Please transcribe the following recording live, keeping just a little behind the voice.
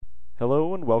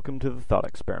Hello and welcome to the Thought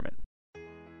Experiment.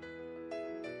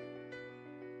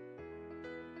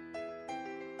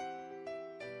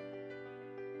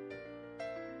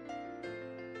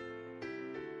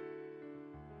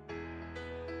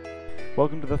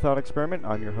 Welcome to the Thought Experiment.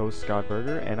 I'm your host, Scott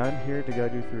Berger, and I'm here to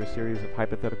guide you through a series of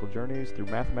hypothetical journeys through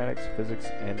mathematics, physics,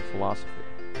 and philosophy.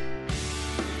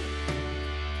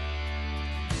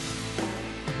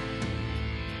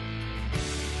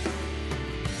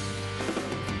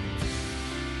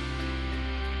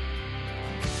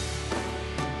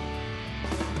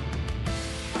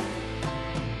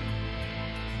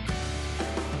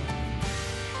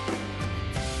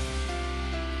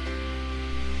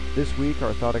 This week,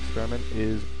 our thought experiment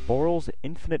is Borel's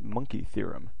infinite monkey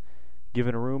theorem.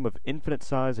 Given a room of infinite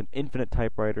size and infinite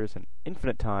typewriters and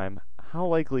infinite time, how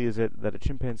likely is it that a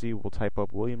chimpanzee will type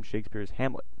up William Shakespeare's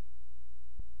Hamlet?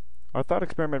 Our thought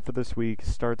experiment for this week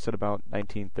starts at about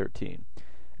 1913.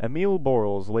 Emile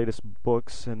Borel's latest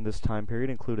books in this time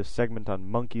period include a segment on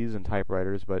monkeys and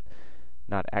typewriters, but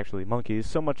not actually monkeys,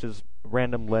 so much as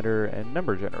random letter and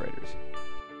number generators.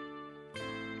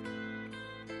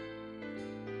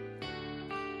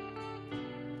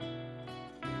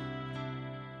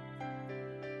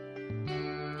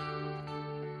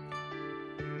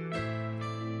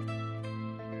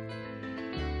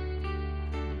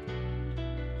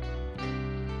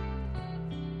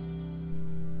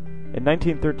 In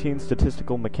 1913,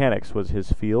 statistical mechanics was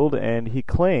his field, and he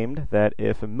claimed that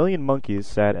if 1 million monkeys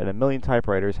sat at 1 million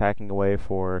typewriters hacking away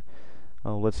for,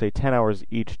 let's say 10 hours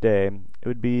each day, it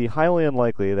would be highly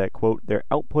unlikely that, quote, their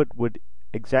output would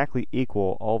exactly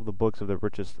equal all of the books of the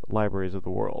richest libraries of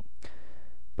the world.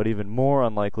 But even more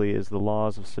unlikely is the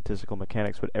laws of statistical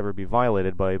mechanics would ever be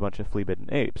violated by a bunch of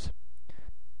flea-bitten apes.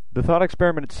 The thought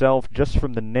experiment itself, just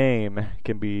from the name,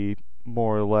 can be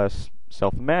more or less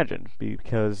self-imagined,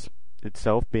 because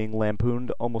itself being lampooned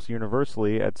almost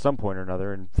universally at some point or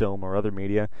another in film or other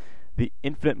media, the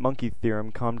infinite monkey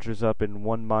theorem conjures up in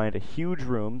one mind a huge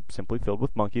room simply filled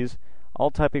with monkeys,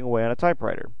 all typing away on a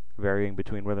typewriter, varying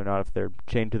between whether or not if they're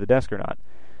chained to the desk or not.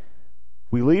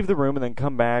 We leave the room and then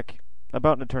come back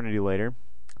about an eternity later.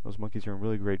 Those monkeys are in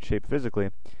really great shape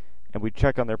physically, and we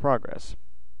check on their progress.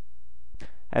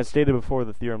 As stated before,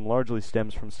 the theorem largely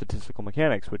stems from statistical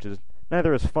mechanics, which is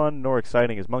neither as fun nor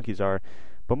exciting as monkeys are,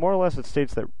 but more or less it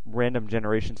states that random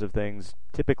generations of things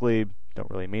typically don't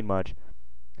really mean much.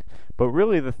 But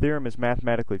really the theorem is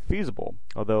mathematically feasible,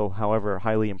 although however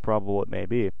highly improbable it may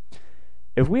be.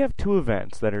 If we have two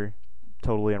events that are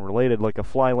totally unrelated, like a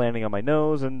fly landing on my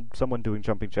nose and someone doing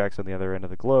jumping jacks on the other end of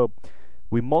the globe,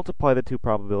 we multiply the two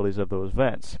probabilities of those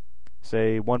events,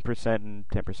 say 1% and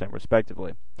 10%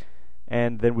 respectively,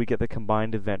 and then we get the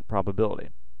combined event probability.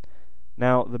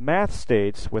 Now, the math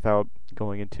states, without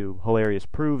going into hilarious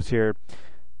proofs here,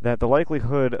 that the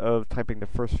likelihood of typing the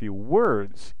first few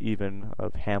words, even,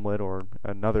 of Hamlet or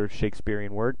another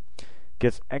Shakespearean word,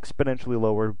 gets exponentially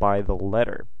lowered by the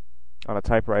letter. On a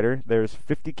typewriter, there's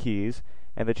 50 keys,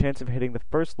 and the chance of hitting the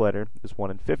first letter is 1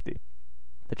 in 50.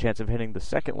 The chance of hitting the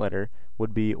second letter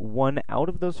would be 1 out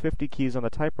of those 50 keys on the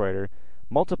typewriter,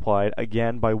 multiplied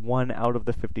again by 1 out of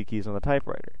the 50 keys on the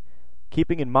typewriter.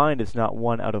 Keeping in mind it's not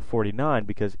 1 out of 49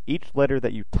 because each letter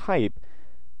that you type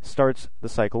starts the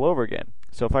cycle over again.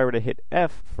 So if I were to hit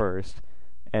F first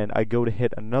and I go to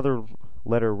hit another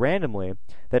letter randomly,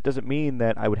 that doesn't mean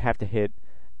that I would have to hit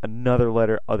another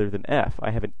letter other than F.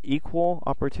 I have an equal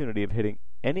opportunity of hitting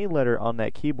any letter on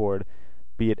that keyboard,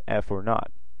 be it F or not.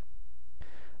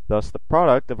 Thus, the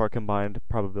product of our combined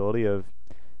probability of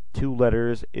two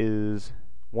letters is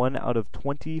 1 out of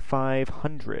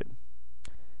 2,500.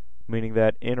 Meaning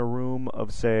that in a room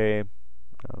of, say,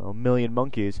 1 million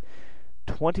monkeys,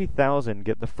 20,000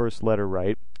 get the first letter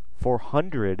right,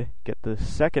 400 get the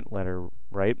second letter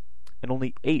right, and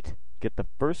only 8 get the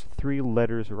first 3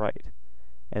 letters right,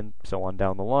 and so on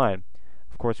down the line.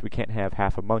 Of course, we can't have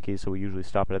half a monkey, so we usually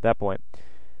stop it at that point.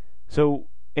 So,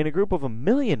 in a group of 1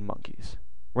 million monkeys,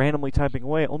 randomly typing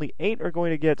away, only 8 are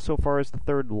going to get so far as the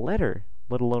third letter,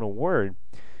 let alone a word.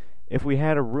 If we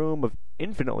had a room of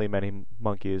infinitely many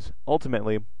monkeys,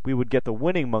 ultimately we would get the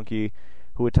winning monkey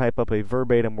who would type up a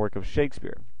verbatim work of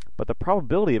Shakespeare. But the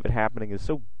probability of it happening is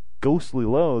so ghostly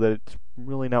low that it's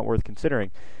really not worth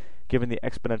considering, given the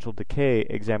exponential decay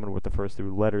examined with the first 3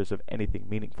 letters of anything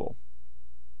meaningful.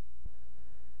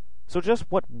 So just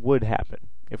what would happen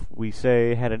if we,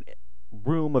 say, had a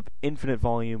room of infinite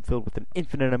volume filled with an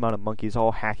infinite amount of monkeys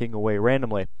all hacking away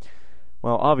randomly?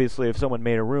 Well, obviously, if someone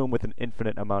made a room with an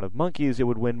infinite amount of monkeys, it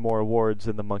would win more awards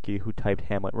than the monkey who typed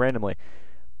Hamlet randomly.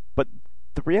 But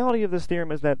the reality of this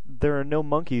theorem is that there are no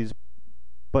monkeys,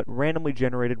 but randomly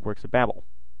generated works of Babel.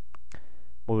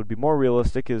 What would be more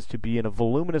realistic is to be in a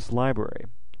voluminous library,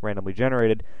 randomly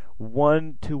generated,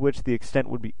 one to which the extent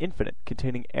would be infinite,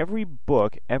 containing every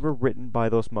book ever written by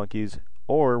those monkeys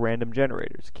or random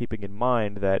generators, keeping in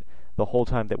mind that the whole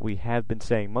time that we have been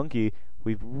saying monkey,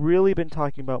 we've really been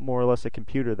talking about more or less a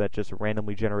computer that just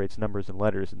randomly generates numbers and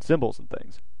letters and symbols and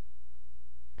things.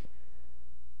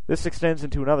 This extends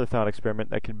into another thought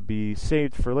experiment that can be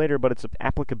saved for later, but its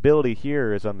applicability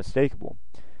here is unmistakable.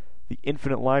 The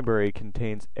infinite library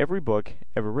contains every book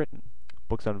ever written.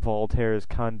 Books on Voltaire's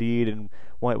Candide and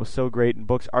why it was so great, and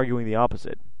books arguing the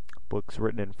opposite. Books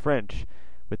written in French,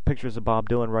 with pictures of Bob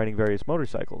Dylan riding various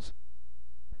motorcycles.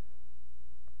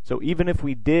 So even if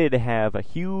we did have a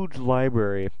huge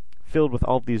library filled with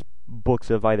all of these books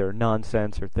of either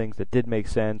nonsense or things that did make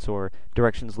sense, or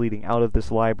directions leading out of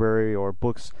this library, or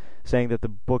books saying that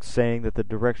the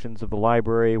directions of the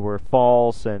library were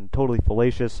false and totally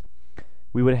fallacious,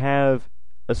 we would have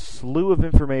a slew of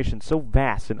information so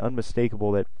vast and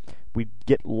unmistakable that we'd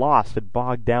get lost and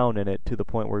bogged down in it to the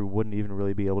point where we wouldn't even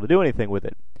really be able to do anything with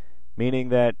it. Meaning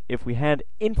that if we had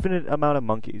infinite amount of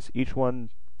monkeys, each one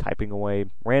typing away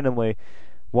randomly,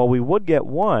 while we would get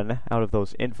one out of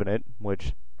those infinite,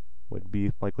 which would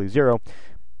be likely 0,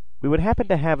 we would happen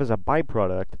to have as a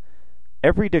byproduct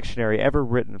every dictionary ever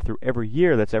written through every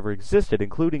year that's ever existed,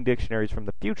 including dictionaries from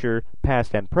the future,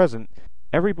 past, and present,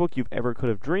 every book you've ever could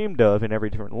have dreamed of in every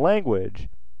different language,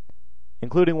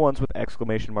 including ones with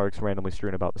exclamation marks randomly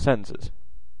strewn about the sentences.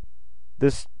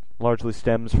 This largely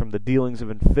stems from the dealings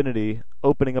of infinity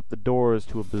opening up the doors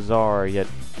to a bizarre yet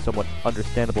somewhat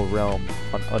understandable realm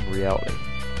on unreality.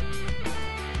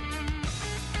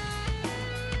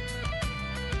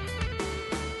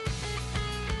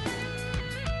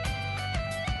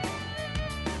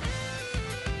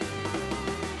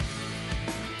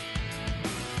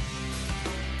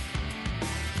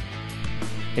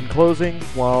 In closing,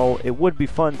 while it would be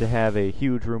fun to have a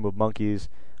huge room of monkeys,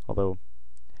 although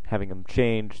having them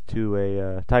changed to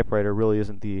a typewriter really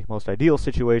isn't the most ideal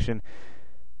situation,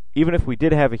 even if we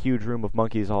did have a huge room of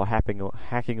monkeys all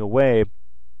hacking away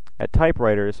at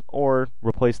typewriters, or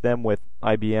replace them with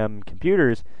IBM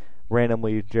computers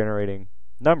randomly generating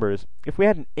numbers, if we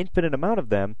had an infinite amount of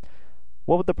them,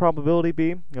 what would the probability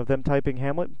be of them typing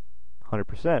Hamlet?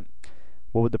 100%.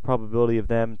 What would the probability of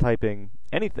them typing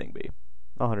anything be?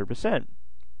 100%,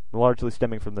 largely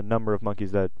stemming from the number of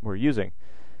monkeys that we're using.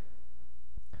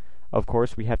 Of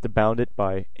course, we have to bound it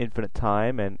by infinite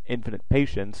time and infinite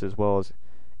patience, as well as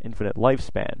infinite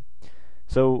lifespan.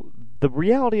 So the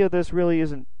reality of this really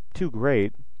isn't too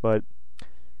great, but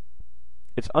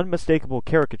it's unmistakable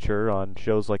caricature on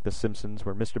shows like The Simpsons,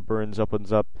 where Mr. Burns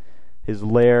opens up his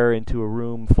lair into a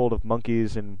room full of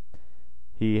monkeys, and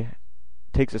he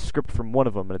takes a script from one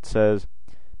of them, and it says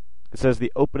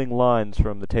the opening lines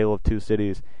from The Tale of Two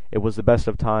Cities: "It was the best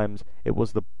of times, it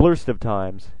was the blurst of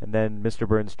times," and then Mr.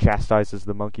 Burns chastises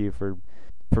the monkey for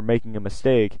making a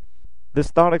mistake.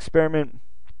 This thought experiment,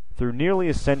 through nearly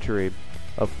a century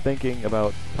of thinking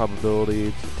about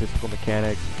probability, statistical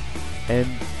mechanics, and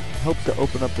helps to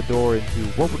open up the door into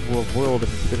what would a world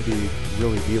of infinity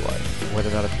really be like, and whether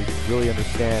or not if we could really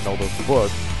understand all those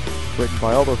books written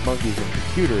by all those monkeys and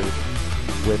computers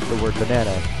with the word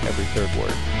banana every third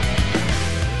word.